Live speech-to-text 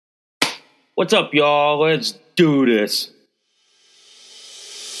What's up, y'all? Let's do this.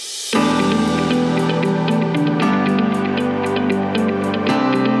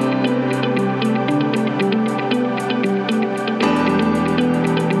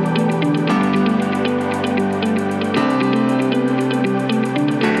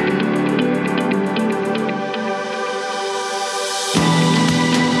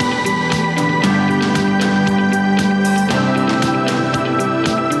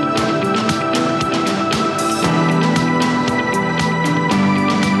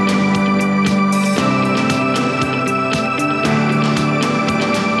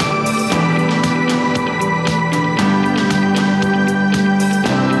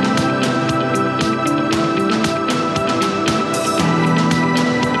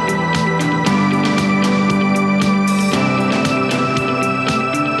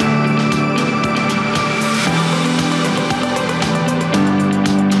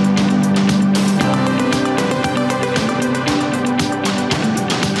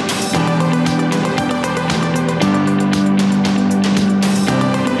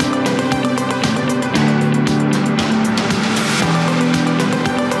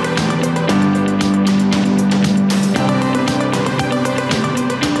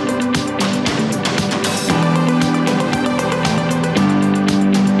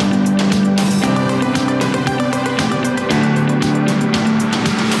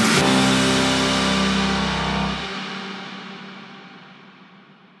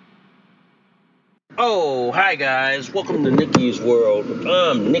 Oh, hi guys, welcome to Nikki's World.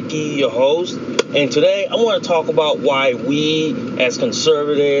 I'm Nikki, your host, and today I want to talk about why we as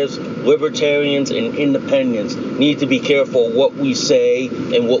conservatives, libertarians, and independents need to be careful what we say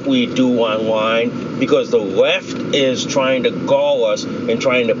and what we do online, because the left is trying to gall us and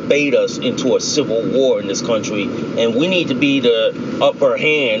trying to bait us into a civil war in this country, and we need to be the upper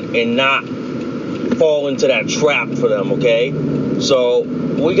hand and not fall into that trap for them, okay? So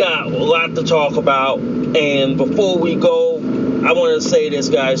we got a lot to talk about, and before we go, I want to say this,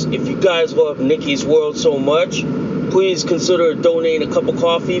 guys. If you guys love Nikki's World so much, please consider donating a cup of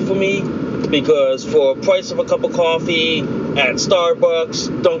coffee for me, because for a price of a cup of coffee at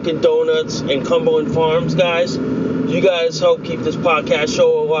Starbucks, Dunkin' Donuts, and Cumberland Farms, guys, you guys help keep this podcast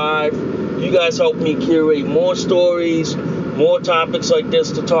show alive. You guys help me curate more stories, more topics like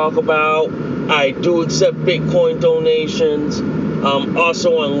this to talk about. I do accept Bitcoin donations.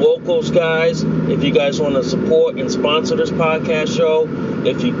 Also on Locals, guys, if you guys want to support and sponsor this podcast show,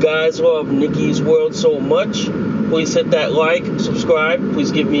 if you guys love Nikki's World so much, please hit that like, subscribe,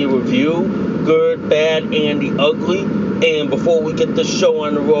 please give me a review, good, bad, and the ugly. And before we get this show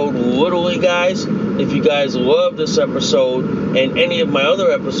on the road, literally, guys, if you guys love this episode and any of my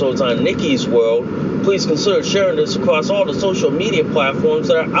other episodes on Nikki's World, please consider sharing this across all the social media platforms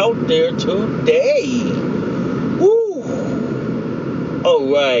that are out there today.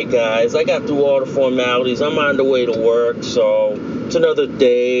 Alright, guys, I got through all the formalities. I'm on the way to work, so it's another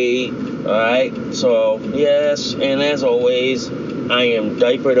day. Alright, so yes, and as always, I am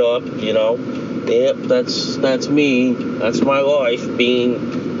diapered up, you know. Yep, that's me. That's my life,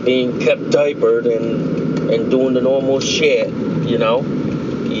 being kept diapered and doing the normal shit, you know.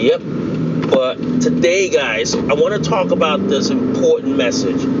 Yep. But today, guys, I want to talk about this important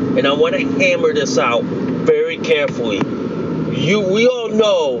message, and I want to hammer this out very carefully. We all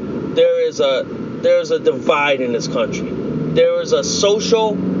know there is a divide in this country. There is a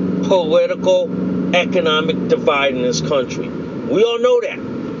social, political, economic divide in this country. We all know that.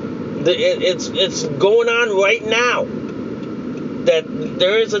 It's going on right now. That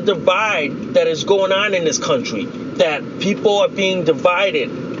there is a divide that is going on in this country. That people are being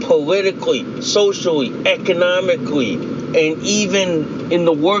divided politically, socially, economically, and even in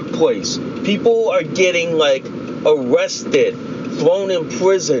the workplace. People are getting arrested, thrown in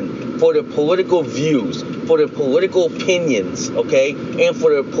prison for their political views, for their political opinions, okay, and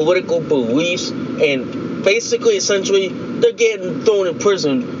for their political beliefs, and basically, essentially, they're getting thrown in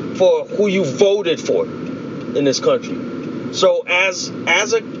prison for who you voted for in this country. So as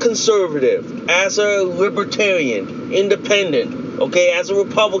a conservative, as a libertarian, independent, okay, as a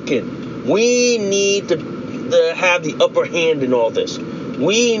Republican, we need to have the upper hand in all this.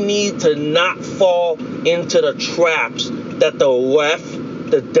 We need to not fall into the traps that the left,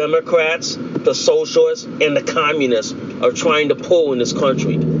 the Democrats, the socialists, and the communists are trying to pull in this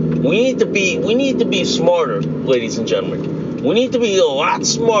country. We need to be smarter, ladies and gentlemen. We need to be a lot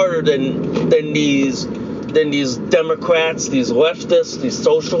smarter than these Democrats, these leftists, these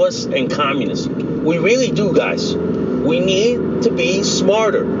socialists, and communists. We really do, guys. We need to be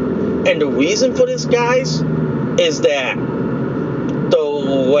smarter. And the reason for this, guys, is that the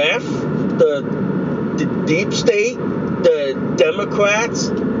left, the the deep state, the Democrats,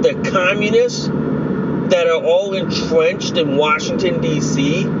 the communists that are all entrenched in Washington,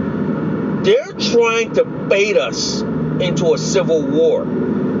 D.C., they're trying to bait us into a civil war.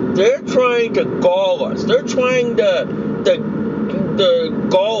 They're trying to gall us. They're trying to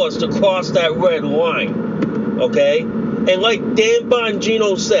gall us to cross that red line, okay? And like Dan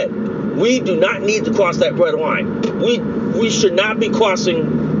Bongino said, we do not need to cross that red line. We should not be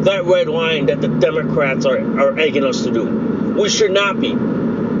crossing that red line that the Democrats are egging us to do. We should not be.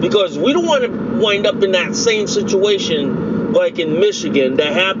 Because we don't want to wind up in that same situation like in Michigan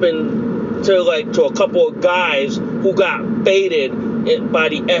that happened to a couple of guys who got baited by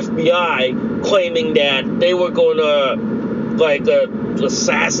the FBI claiming that they were going to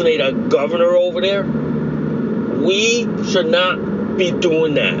assassinate a governor over there. We should not be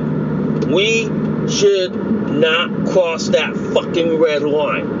doing that. We should not cross that fucking red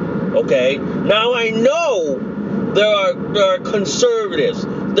line. Okay? Now I know there are conservatives,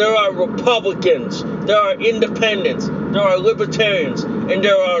 there are Republicans, there are independents, there are libertarians, and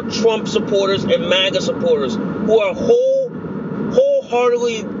there are Trump supporters and MAGA supporters who are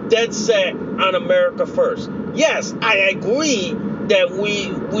wholeheartedly dead set on America first. Yes, I agree that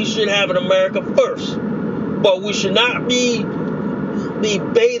we should have an America first, but we should not be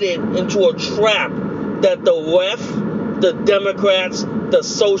baited into a trap that the left, the Democrats, the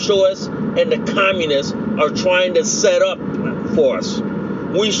socialists, and the communists are trying to set up for us.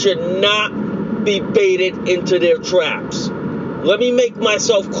 We should not be baited into their traps. Let me make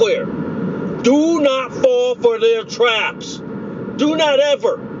myself clear. Do not fall for their traps. Do not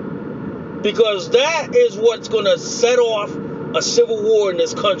ever. Because that is what's going to set off a civil war in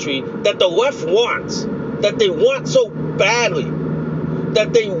this country that the left wants. That they want so badly.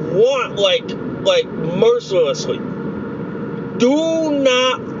 That they want like mercilessly. Do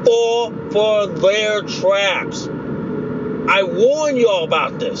not fall for their traps. I warn y'all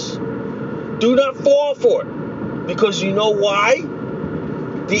about this. Do not fall for it. Because you know why?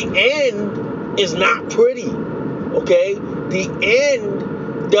 The end is not pretty. Okay? The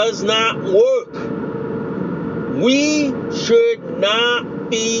end does not work. We should not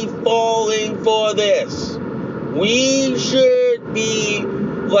be falling for this. We should be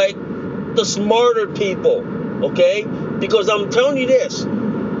like the smarter people. Okay? Because I'm telling you this.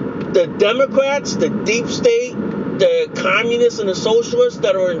 The Democrats, the deep state, the communists and the socialists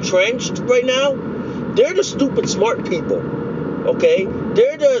that are entrenched right now, they're the stupid smart people. Okay?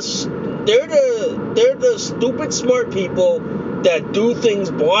 They're the stupid smart people that do things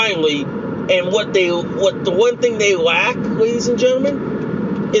blindly, and the one thing they lack, ladies and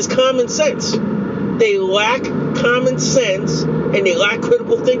gentlemen, is common sense. They lack common sense and they lack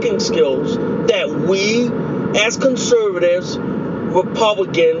critical thinking skills that we as conservatives,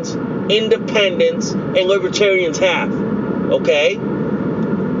 Republicans, independents, and libertarians have. Okay?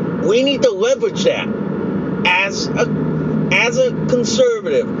 We need to leverage that as a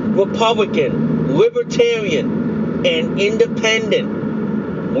conservative, Republican, libertarian, and independent.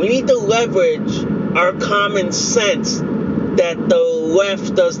 We need to leverage our common sense that the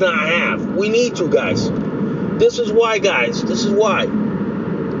left does not have. We need to, guys. This is why, guys. This is why.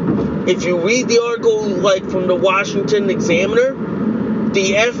 If you read the article from the Washington Examiner,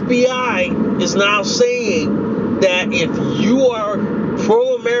 the FBI is now saying that if you are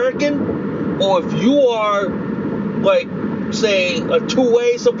pro-American, or if you are, say, a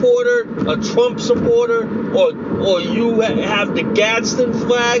two-way supporter, a Trump supporter, or you have the Gadsden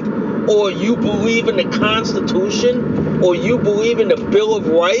flag, or you believe in the Constitution, or you believe in the Bill of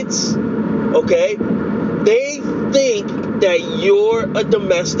Rights, okay, they think that you're a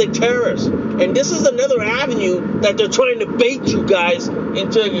domestic terrorist. And this is another avenue that they're trying to bait you guys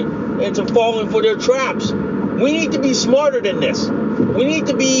into falling for their traps. We need to be smarter than this. We need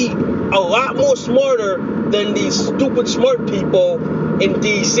to be a lot more smarter than these stupid smart people in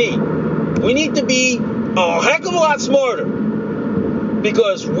D.C. We need to be a heck of a lot smarter,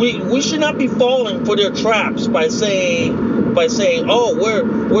 because we should not be falling for their traps by saying, oh,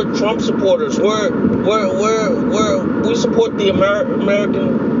 we're Trump supporters, we support the American,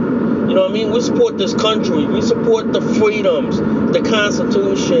 you know what I mean? We support this country, we support the freedoms, the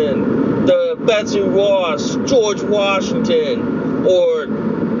Constitution, the Betsy Ross, George Washington, or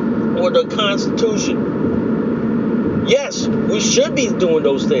the Constitution. Yes, we should be doing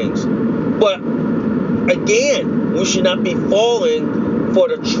those things, but again, we should not be falling for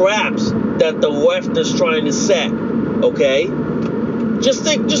the traps that the left is trying to set. Okay? Just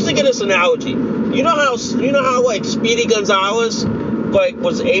think of this analogy. You know how Speedy Gonzalez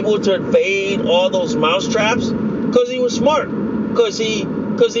was able to evade all those mousetraps? Because he was smart. Because he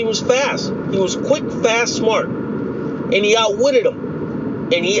Because he was fast. He was quick, fast, smart. And he outwitted them.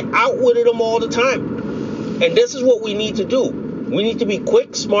 And he outwitted them all the time. And this is what we need to do. We need to be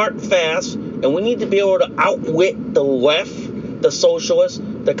quick, smart, fast, and we need to be able to outwit the left, the socialists,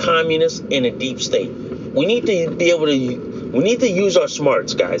 the communists, and the deep state. We need to be able to. We need to use our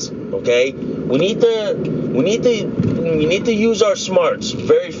smarts, guys. Okay? We need to use our smarts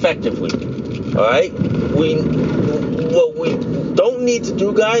very effectively. All right? What we don't need to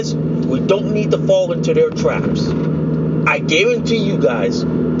do, guys. We don't need to fall into their traps. I guarantee you, guys,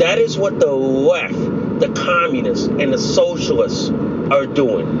 that is what the left, the communists, and the socialists are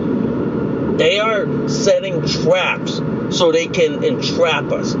doing. They are setting traps so they can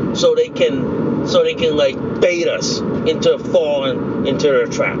entrap us, so they can like bait us into falling into their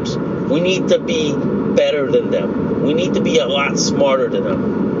traps. We need to be better than them. We need to be a lot smarter than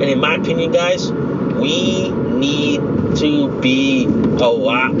them. And in my opinion, guys, we need to be a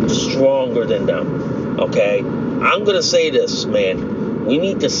lot stronger than them. Okay? I'm gonna say this, man. We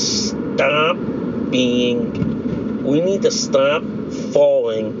need to stop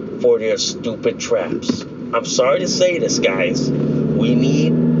falling for their stupid traps. I'm sorry to say this, guys. We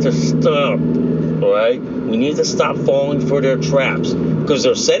need to stop, all right? We need to stop falling for their traps because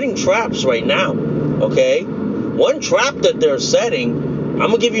they're setting traps right now, okay? One trap that they're setting, I'm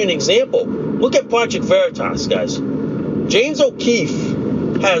going to give you an example. Look at Project Veritas, guys. James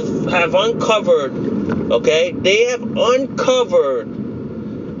O'Keefe have uncovered, okay? They have uncovered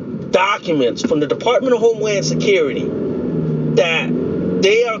documents from the Department of Homeland Security that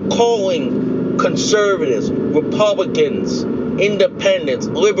they are calling conservatives, Republicans, independents,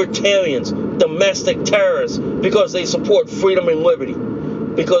 libertarians, domestic terrorists because they support freedom and liberty,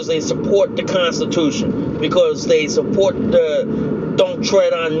 because they support the Constitution, because they support the Don't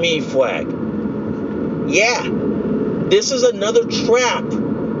Tread on Me flag. Yeah, this is another trap,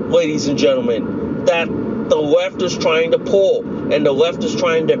 ladies and gentlemen, that the left is trying to pull, and the left is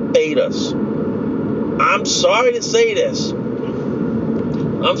trying to bait us. I'm sorry to say this.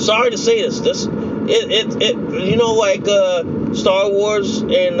 This, you know, like Star Wars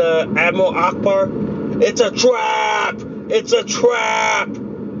and Admiral Akbar. It's a trap. It's a trap.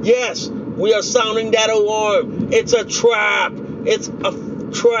 Yes, we are sounding that alarm. It's a trap. It's a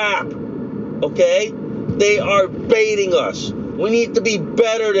trap. Okay? They are baiting us. We need to be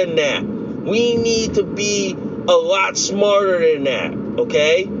better than that. We need to be a lot smarter than that.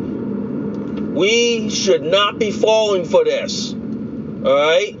 Okay? We should not be falling for this. All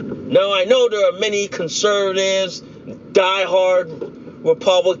right? Now, I know there are many conservatives, diehard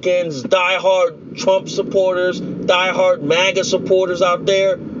Republicans, diehard Trump supporters, diehard MAGA supporters out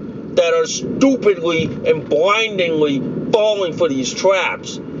there that are stupidly and blindingly falling for these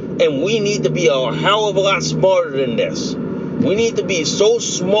traps. And we need to be a hell of a lot smarter than this. We need to be so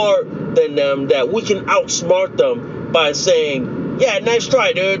smart than them that we can outsmart them by saying, yeah, nice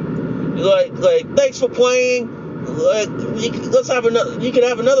try, dude. Like, thanks for playing. Let's have another. You can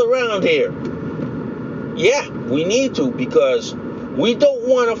have another round here. Yeah, we need to, because we don't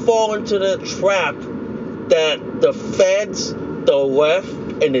want to fall into the trap that the feds, the left,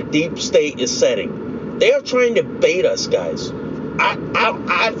 and the deep state is setting. They are trying to bait us, guys.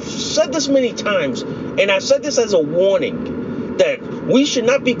 I've said this many times, and I've said this as a warning, that we should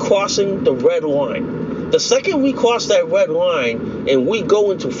not be crossing the red line. The second we cross that red line and we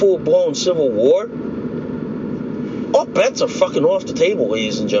go into full-blown civil war, all bets are fucking off the table,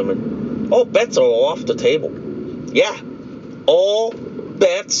 ladies and gentlemen. All bets are off the table. Yeah. All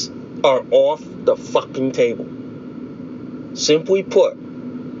bets are off the fucking table. Simply put,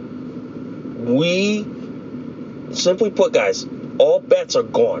 guys, all bets are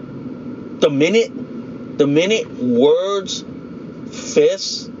gone. The minute words,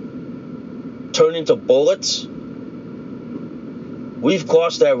 fists turn into bullets, we've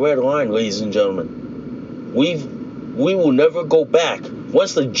crossed that red line, ladies and gentlemen. We will never go back.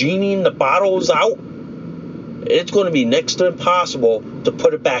 Once the genie in the bottle is out, it's going to be next to impossible to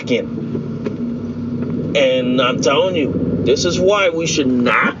put it back in. And I'm telling you, this is why we should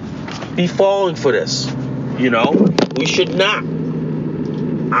not be falling for this. You know, we should not.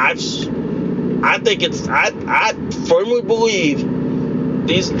 I firmly believe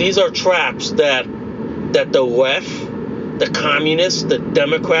these are traps that the left, the communists, the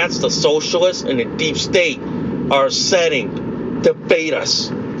Democrats, the socialists, and the deep state are setting to bait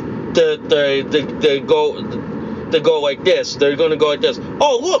us. To go like this. They're going to go like this.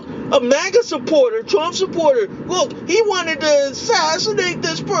 Oh, look, a MAGA supporter, Trump supporter. Look, he wanted to assassinate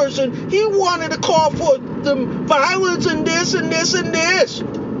this person. He wanted to call for the violence and this and this and this.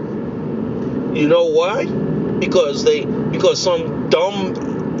 You know why? Because some dumb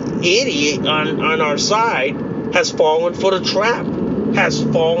idiot on our side has fallen for the trap, has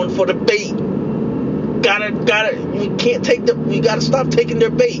fallen for the bait. You gotta stop taking their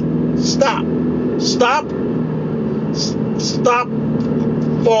bait. Stop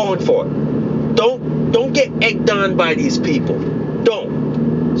falling for it. Don't get egged on by these people.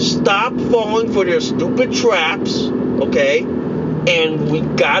 Don't. Stop falling for their stupid traps, okay? And we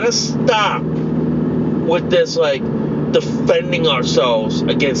gotta stop with this, like, defending ourselves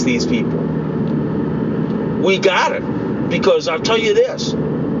against these people. We gotta. Because I'll tell you this.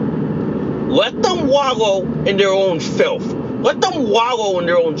 Let them wallow in their own filth. Let them wallow in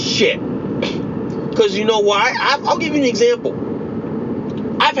their own shit. Because you know why? I'll give you an example.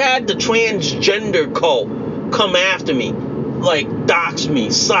 I've had the transgender cult come after me, like dox me,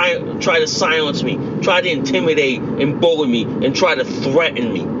 try to silence me, try to intimidate and bully me, and try to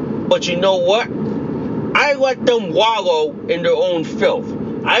threaten me. But you know what? I let them wallow in their own filth.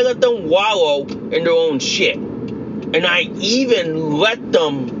 I let them wallow in their own shit. And I even let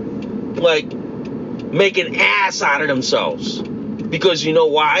them, like, make an ass out of themselves. Because you know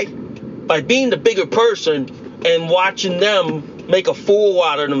why? By being the bigger person and watching them make a fool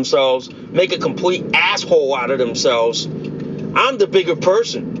out of themselves, make a complete asshole out of themselves, I'm the bigger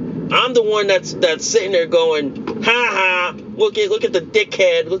person. I'm the one that's sitting there going, ha ha, look at the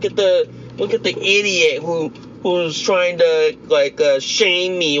dickhead, look at the idiot who's trying to, like,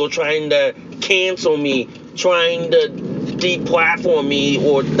 shame me or trying to cancel me, trying to deplatform me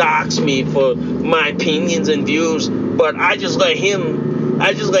or dox me for my opinions and views, but I just let him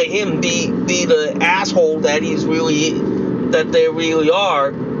be the asshole that they really are,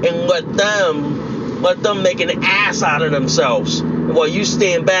 and let them make an ass out of themselves while you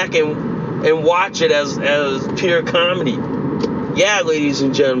stand back and watch it as pure comedy. Yeah, ladies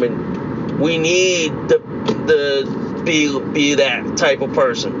and gentlemen, we need to be that type of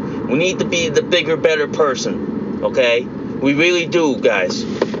person. We need to be the bigger, better person, okay? We really do, guys.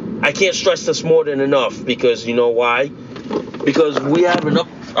 I can't stress this more than enough, because you know why? Because we have an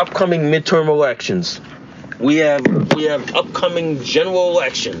upcoming midterm elections. We have upcoming general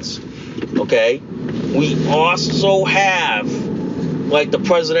elections, okay? We also have, like, the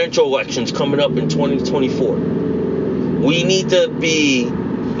presidential elections coming up in 2024. We need to be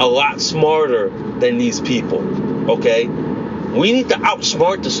a lot smarter than these people, okay? We need to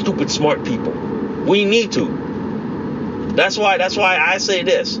outsmart the stupid smart people. We need to. That's why I say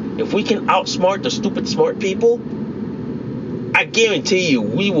this. If we can outsmart the stupid smart people, I guarantee you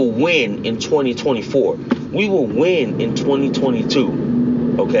we will win in 2024. We will win in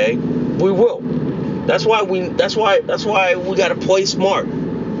 2022. Okay? We will. That's why we gotta play smart. You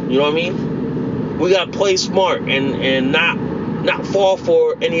know what I mean? We gotta play smart and not fall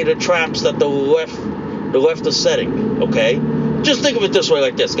for any of the traps that the left is setting. Okay? Just think of it this way,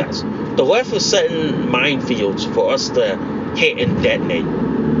 like this, guys. The left is setting minefields for us to hit and detonate.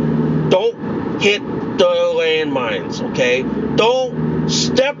 Don't hit the landmines, okay? Don't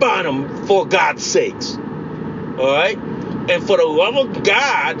step on them, for God's sakes. All right? And for the love of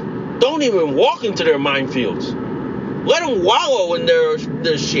God, don't even walk into their minefields. Let them wallow in their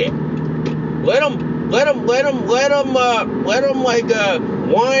shit. Let them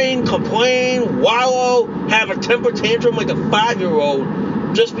whine, complain, wallow, have a temper tantrum like a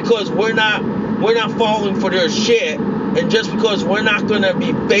 5-year-old, just because we're not falling for their shit, and just because we're not gonna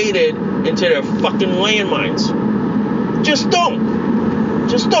be baited into their fucking landmines. Just don't,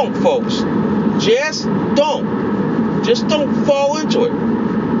 folks. Just don't fall into it.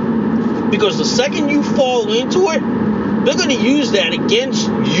 Because the second you fall into it, they're gonna use that against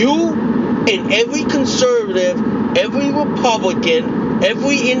you and every conservative, every Republican,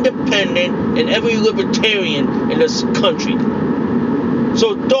 every independent, and every libertarian in this country.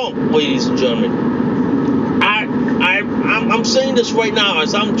 So don't, ladies and gentlemen. I'm saying this right now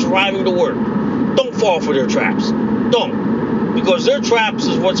as I'm driving to work. Don't fall for their traps. Don't. Because their traps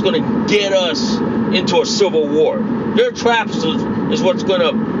is what's going to get us into a civil war. Their traps is what's going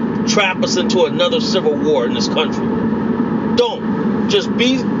to trap us into another civil war in this country. Don't. Just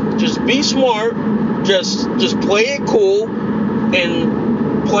be smart. Just play it cool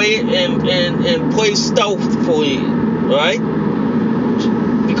and play it and play stealthily, all right?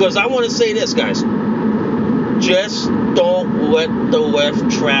 Because I want to say this, guys. Just don't let the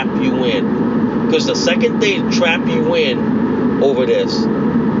left trap you in. Because the second they trap you in over this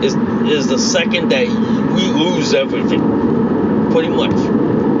is the second that we lose everything. Pretty much.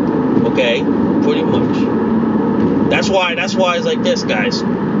 Okay? Pretty much. That's why it's like this, guys.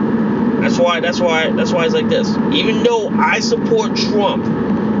 That's why it's like this. Even though I support Trump,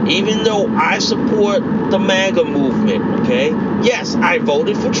 even though I support the MAGA movement, okay? Yes, I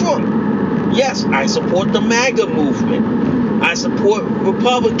voted for Trump. Yes, I support the MAGA movement. I support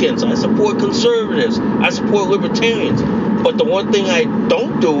Republicans. I support conservatives. I support libertarians. But the one thing I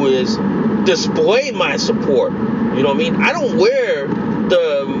don't do is display my support. You know what I mean? I don't wear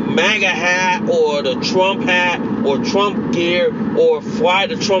the MAGA hat or the Trump hat or Trump gear or fly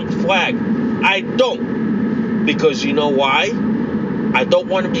the Trump flag. I don't. Because you know why? I don't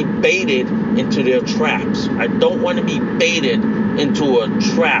want to be baited into their traps. I don't want to be baited into a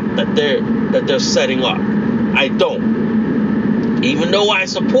trap that they're setting up. I don't. Even though I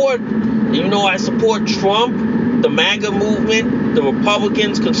support Trump, the MAGA movement, the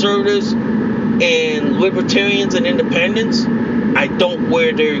Republicans, conservatives, and libertarians and independents, I don't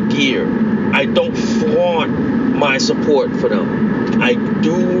wear their gear. I don't flaunt my support for them. I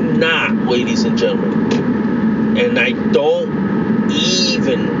do not, ladies and gentlemen. And I don't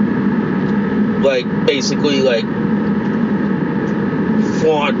even basically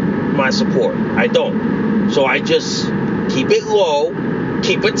flaunt my support. I don't. So I just keep it low,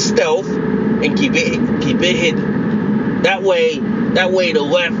 keep it stealth, and keep it hidden. That way the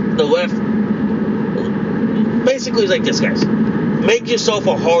left basically is like this, guys. Make yourself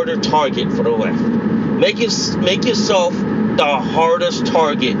a harder target for the left. Make yourself the hardest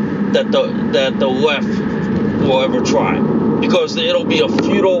target that the left will ever try, because it'll be a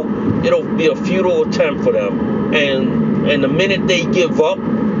futile attempt for them, and the minute they give up,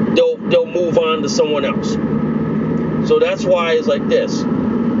 they'll move on to someone else. So that's why it's like this.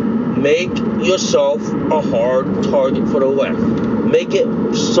 Make yourself a hard target for the left. Make it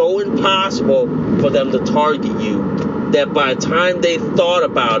so impossible for them to target you that by the time they thought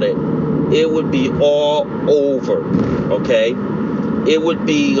about it, it would be all over. Okay? It would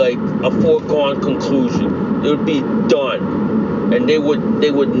be like a foregone conclusion. It would be done, and they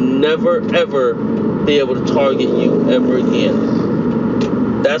would never ever be able to target you ever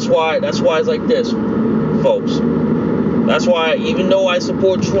again. That's why it's like this, folks. That's why, even though I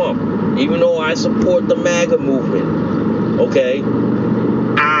support Trump, even though I support the MAGA movement, okay,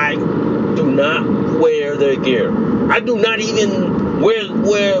 I do not wear their gear. I do not even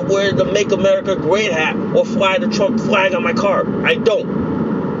wear the Make America Great hat or fly the Trump flag on my car. I don't.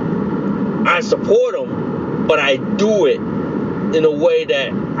 I support them, but I do it in a way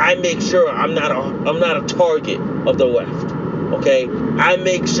that I make sure I'm not a target of the left. Okay? I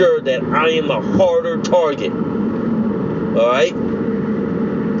make sure that I am a harder target. Alright?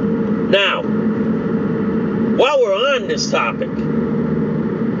 Now, while we're on this topic,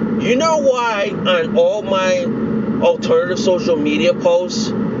 you know why on all my alternative social media posts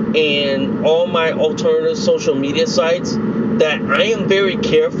and all my alternative social media sites that I am very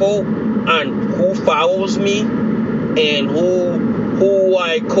careful on who follows me and who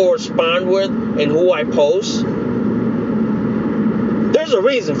I correspond with and who I post? There's a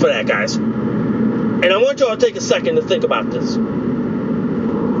reason for that, guys. And I want y'all to take a second to think about this.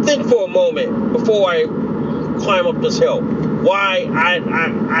 Think for a moment before I climb up this hill. Why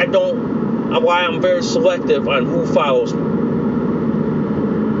I'm very selective on who follows me.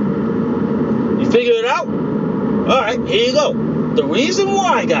 You figure it out? Alright, here you go. The reason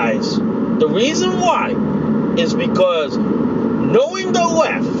why, guys, is because knowing the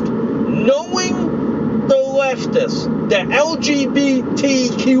leftists, the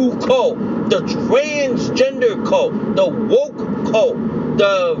LGBTQ code, the transgender code, the woke code,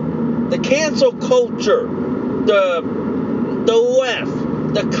 the cancel culture, the left,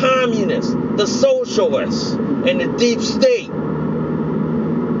 the communists, the socialists, and the deep state,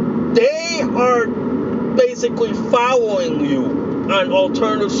 they are basically following you on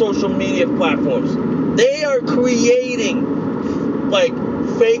alternative social media platforms. They are creating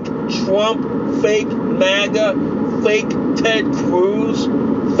fake Trump, fake MAGA, fake Ted Cruz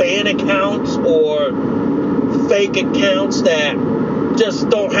fan accounts or fake accounts that just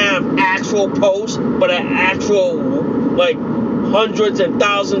don't have actual posts but are actual hundreds and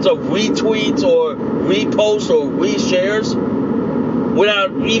thousands of retweets or reposts or reshares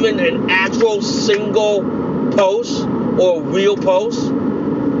without even an actual single post or real post.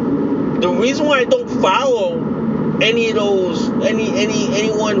 The reason why I don't follow any of those,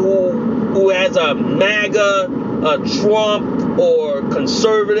 anyone who has a MAGA, a Trump, or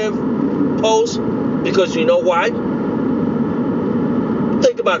conservative post, because you know why?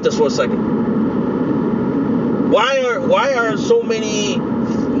 Think about this for a second. Why are so many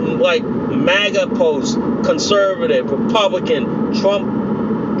MAGA posts, conservative, Republican,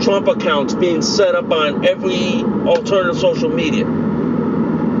 Trump accounts being set up on every alternative social media?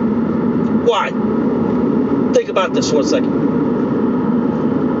 Why? Think about this for a second.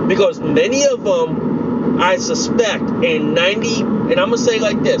 Because many of them, I suspect, and I'm going to say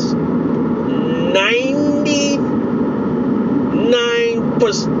like this,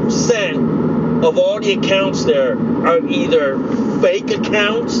 99% of all the accounts there are either fake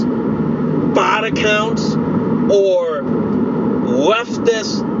accounts, bot accounts, or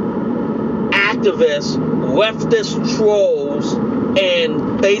leftist activists, leftist trolls,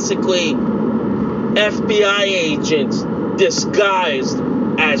 and basically FBI agents disguised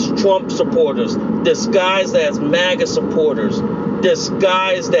as Trump supporters, disguised as MAGA supporters,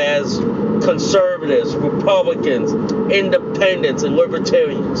 disguised as conservatives, Republicans, independents, and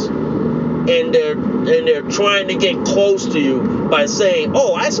libertarians. And they're trying to get close to you by saying,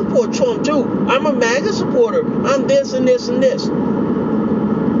 oh, I support Trump too. I'm a MAGA supporter. I'm this and this and this.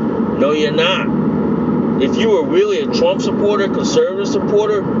 No, you're not. If you were really a Trump supporter, conservative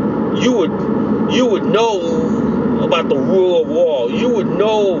supporter, you would know about the rule of law. You would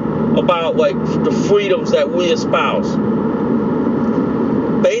know about like the freedoms that we espouse.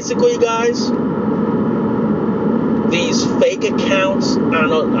 Basically, guys, these fake accounts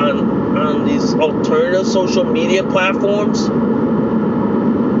on these alternative social media platforms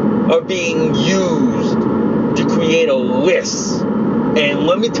are being used to create a list. And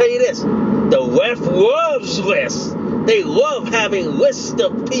let me tell you this, the left loves lists. They love having lists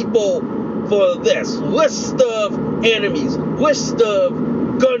of people for this, list of enemies, list of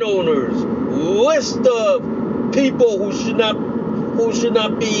gun owners, list of people who should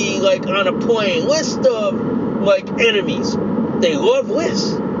not be like on a plane, list of like enemies. They love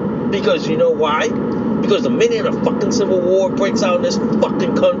lists. Because you know why? Because the minute a fucking civil war breaks out in this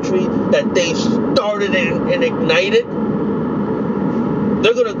fucking country that they started and ignited,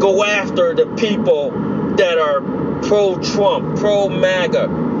 they're gonna go after the people that are pro-Trump, pro-MAGA,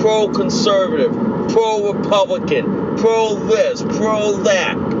 pro-conservative, pro-Republican, pro-this,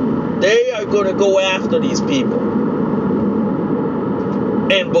 pro-that. They are gonna go after these people.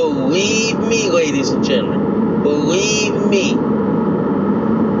 And believe me, ladies and gentlemen, believe me,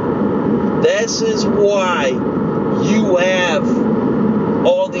 this is why you have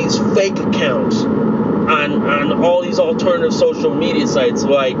all these fake accounts on all these alternative social media sites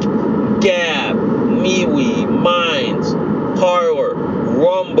like Gab, MeWe, Minds, Parler,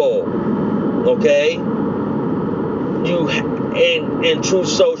 Rumble, okay? And Truth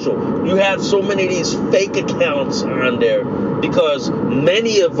Social. You have so many of these fake accounts on there because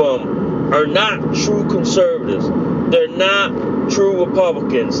many of them are not true conservatives. They're not true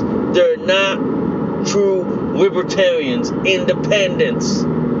Republicans. They're not true libertarians, independents,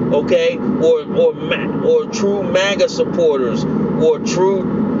 okay, or true MAGA supporters, or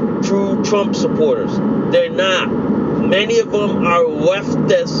true Trump supporters. They're not. Many of them are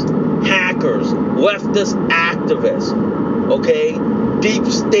leftist hackers, leftist activists, okay, deep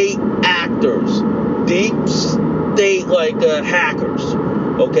state actors, deep state like hackers,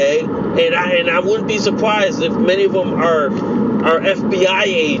 okay, and I wouldn't be surprised if many of them are FBI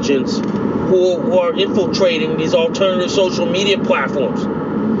agents who are infiltrating these alternative social media platforms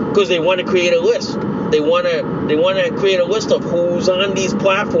because they want to create a list. They want to create a list of who's on these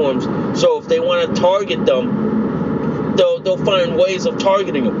platforms. So if they want to target them, they'll find ways of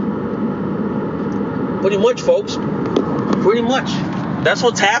targeting them. Pretty much, folks. Pretty much. That's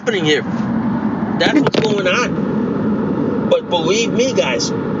what's happening here. That's what's going on. But believe me,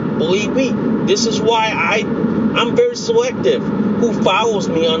 guys. Believe me. This is why I'm very selective who follows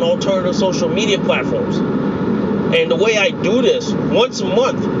me on alternative social media platforms. And the way I do this, once a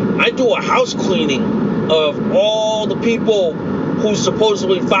month, I do a house cleaning of all the people who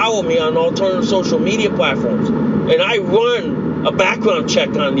supposedly follow me on alternative social media platforms. And I run a background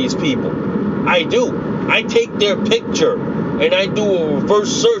check on these people. I do. I take their picture and I do a reverse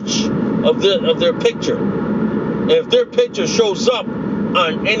search of their picture. And if their picture shows up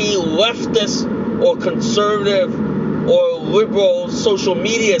on any leftist or conservative or liberal social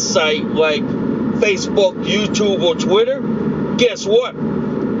media site like Facebook, YouTube, or Twitter, guess what?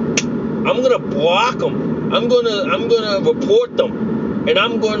 I'm gonna block them. I'm gonna report them, and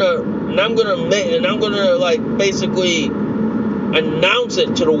I'm gonna like basically announce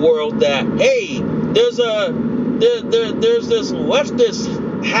it to the world that hey, there's this leftist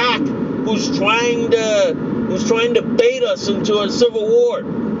hack who's trying to bait us into a civil war.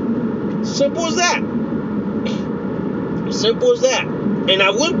 Simple as that. Simple as that. And I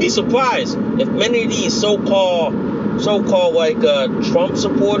wouldn't be surprised if many of these so-called like Trump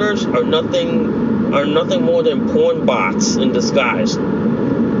supporters are nothing more than porn bots in disguise.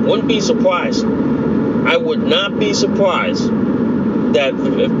 Wouldn't be surprised. I would not be surprised that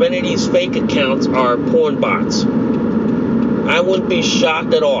if many of these fake accounts are porn bots. I wouldn't be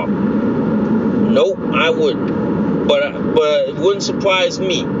shocked at all. Nope, I wouldn't. But it wouldn't surprise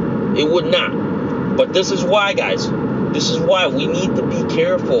me. It would not. But this is why, guys. This is why we need to be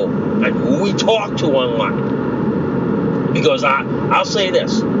careful on who we talk to online. Because I'll say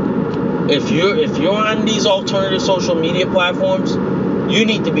this. If you're on these alternative social media platforms, you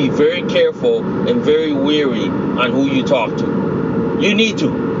need to be very careful and very wary on who you talk to. You need to.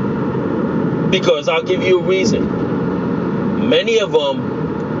 Because I'll give you a reason. Many of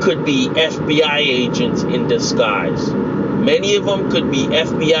them could be FBI agents in disguise. Many of them could be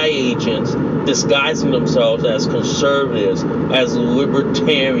FBI agents disguising themselves as conservatives, as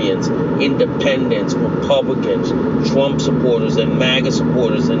libertarians, independents, Republicans, Trump supporters, and MAGA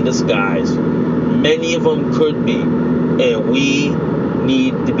supporters in disguise. Many of them could be, and we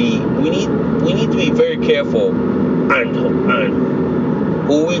need to be very careful on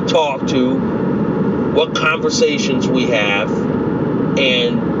who we talk to, what conversations we have,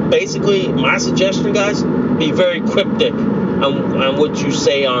 and basically, my suggestion, guys, be very cryptic on what you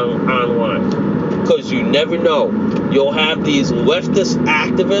say online. Because you never know. You'll have these leftist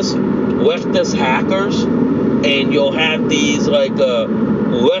activists, leftist hackers, and you'll have these,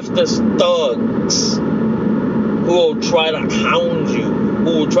 leftist thugs who will try to hound you,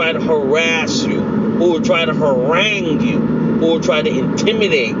 who will try to harass you, who will try to harangue you, who will try to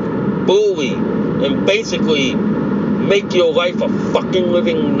intimidate, bully, and basically make your life a fucking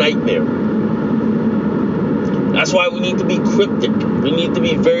living nightmare. That's why we need to be cryptic. We need to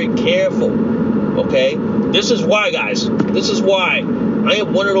be very careful. Okay? This is why, guys. This is why I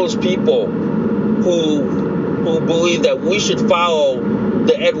am one of those people who believe that we should follow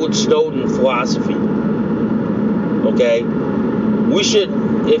the Edward Snowden philosophy. Okay? We should,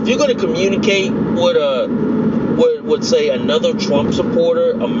 if you're going to communicate with say another Trump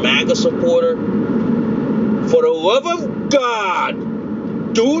supporter, a MAGA supporter, for the love of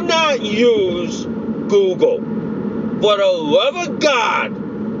God, do not use Google. For the love of God,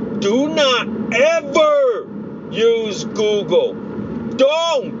 do not ever use Google.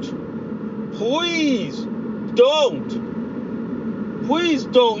 Don't. Please don't. Please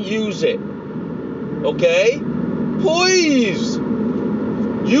don't use it. Okay? Please.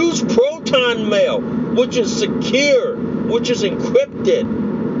 Use Proton Mail, which is secure, which is encrypted.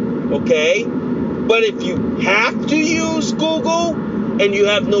 Okay? But if you have to use Google and you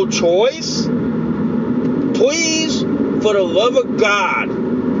have no choice, please, for the love of God,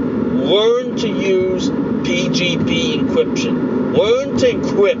 learn to use PGP encryption. Learn to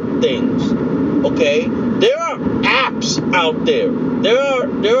encrypt things. Okay? There are apps out there.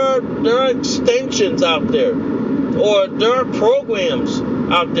 There are extensions out there. Or there are programs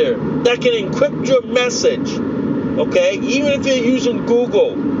out there that can encrypt your message. Okay? Even if you're using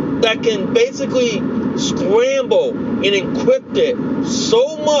Google, that can basically scramble and encrypt it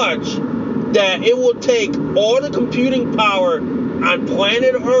so much that it will take all the computing power on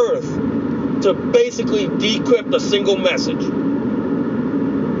planet Earth to basically decrypt a single message.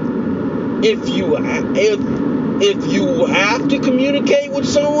 If you have to communicate with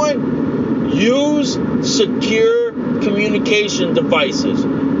someone, use secure communication devices.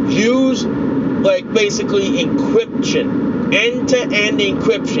 Use basically encryption, end-to-end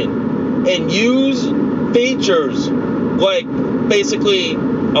encryption, and use features like basically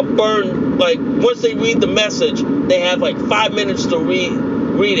a burn, once they read the message, they have 5 minutes to read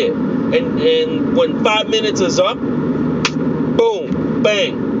it, and when 5 minutes is up, boom,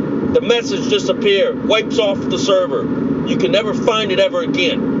 bang, the message disappears, wipes off the server. You can never find it ever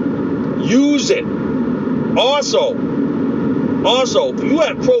again. Use it. Also, if you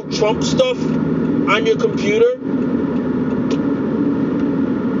have pro-Trump stuff on your computer,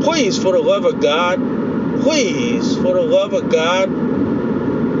 please, for the love of God, please, for the love of God,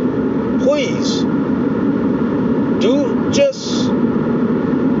 please, just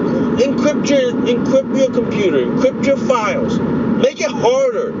encrypt your computer, encrypt your files. Make it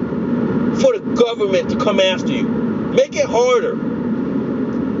harder for the government to come after you. Make it harder.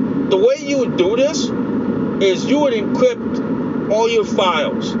 The way you would do this is you would encrypt all your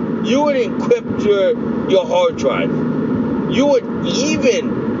files. You would encrypt your hard drive. You would even,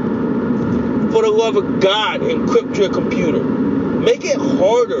 for the love of God, encrypt your computer. Make it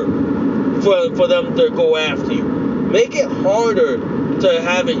harder for them to go after you. Make it harder to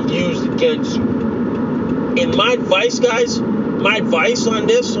have it used against you. And my advice, guys, my advice on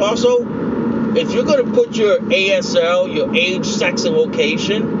this also, if you're going to put your ASL, your age, sex, and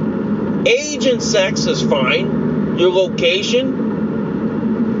location, age and sex is fine. Your location,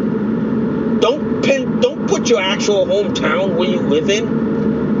 don't put your actual hometown where you live in.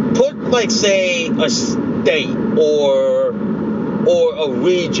 Put, say, a state or or a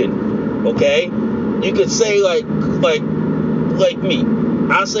region, okay? You could say like me.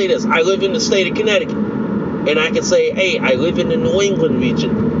 I'll say this. I live in the state of Connecticut. And I can say, hey, I live in the New England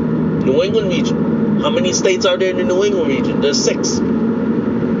region. New England region. How many states are there in the New England region? There's 6.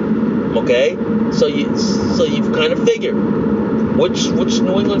 Okay? So you've kind of figured which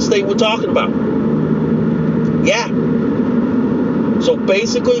New England state we're talking about. Yeah. So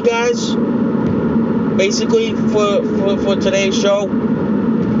basically, guys, for today's show,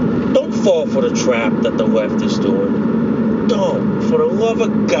 don't fall for the trap that the left is doing. Don't. For the love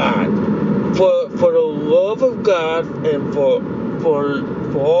of God. For the love of God and for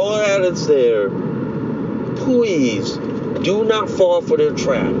all that is there, please do not fall for their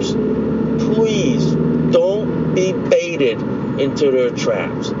traps. Please don't be baited into their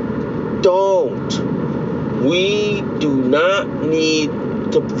traps. Don't. We do not need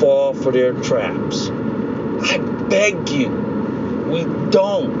to fall for their traps. I beg you, we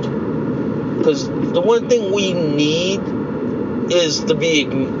don't. Because the one thing we need is to be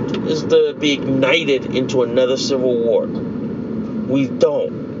ignited into another civil war. We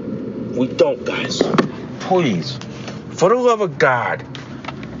don't, guys. Please, for the love of God,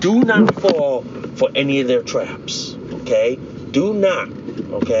 do not fall for any of their traps. Okay? Do not.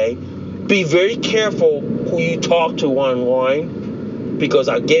 Okay? Be very careful who you talk to online, because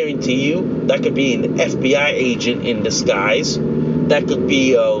I guarantee you that could be an FBI agent in disguise. That could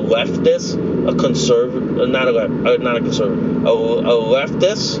be a leftist, a conservative, not a conservative, a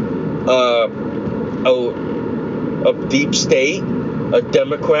leftist, a deep state, a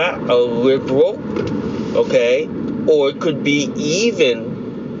Democrat, a liberal, okay, or it could be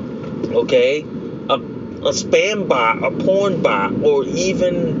even, okay, a spam bot, a porn bot, or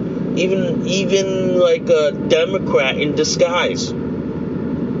even like a Democrat in disguise.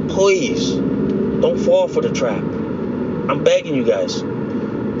 Please, don't fall for the trap. I'm begging you guys.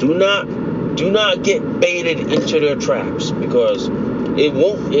 Do not get baited into their traps, because it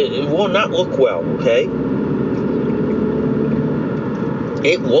will not look well, okay?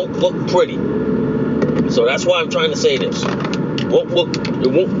 It won't look pretty. So that's why I'm trying to say this. It won't look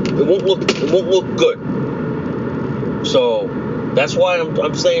good. So that's why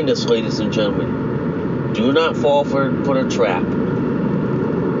I'm saying this, ladies and gentlemen. Do not fall for the trap.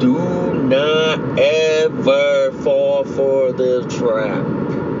 Do not ever fall for the trap.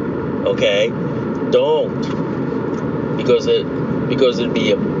 Okay? Don't. Because it'd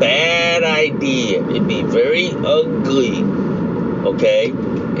be a bad idea. It'd be very ugly. Okay?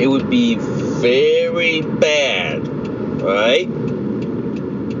 It would be very bad. Alright?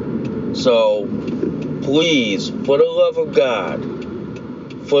 So, please, for the love of God,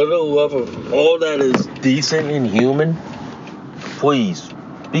 for the love of all that is decent and human, please,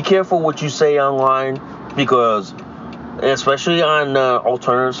 be careful what you say online, because, especially on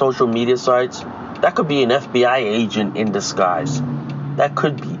alternative social media sites, that could be an FBI agent in disguise. That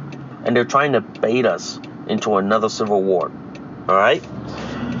could be. And they're trying to bait us into another civil war. Alright?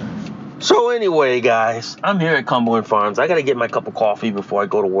 So anyway, guys, I'm here at Cumberland Farms. I got to get my cup of coffee before I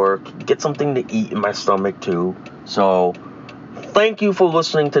go to work. Get something to eat in my stomach, too. So, thank you for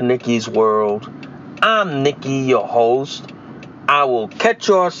listening to Nikki's World. I'm Nikki, your host. I will catch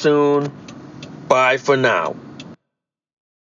y'all soon. Bye for now.